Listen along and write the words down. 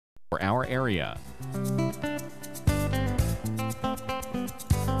for our area.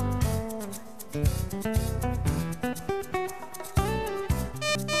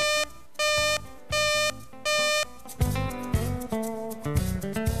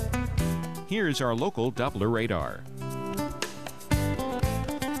 Here's our local Doppler radar.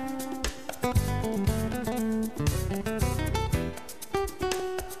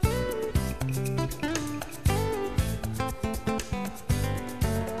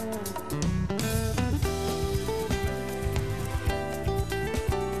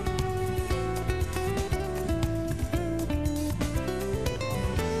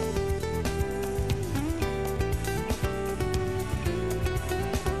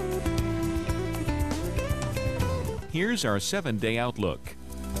 Here's our 7-day outlook.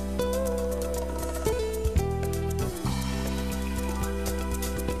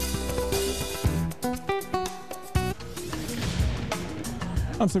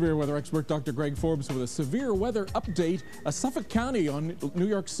 I'm severe weather expert Dr. Greg Forbes with a severe weather update. Suffolk County on New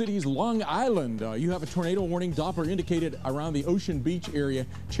York City's Long Island. You have a tornado warning. Doppler indicated around the Ocean Beach area,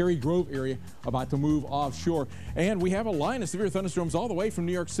 Cherry Grove area, about to move offshore. And we have a line of severe thunderstorms all the way from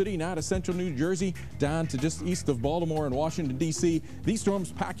New York City now to central New Jersey, down to just east of Baltimore and Washington, D.C. These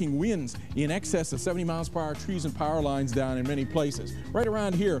storms packing winds in excess of 70 miles per hour, trees and power lines down in many places. Right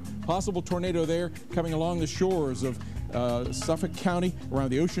around here, possible tornado there coming along the shores of Suffolk County, around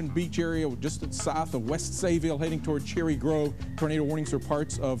the Ocean Beach area, just south of West Sayville, heading toward Cherry Grove. Tornado warnings for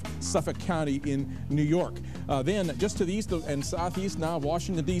parts of Suffolk County in New York. Then just to the east and southeast now of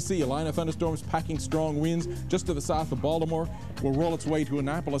Washington, D.C., a line of thunderstorms packing strong winds just to the south of Baltimore will roll its way to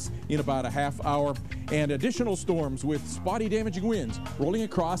Annapolis in about a half hour. And additional storms with spotty damaging winds rolling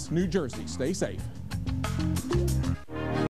across New Jersey. Stay safe.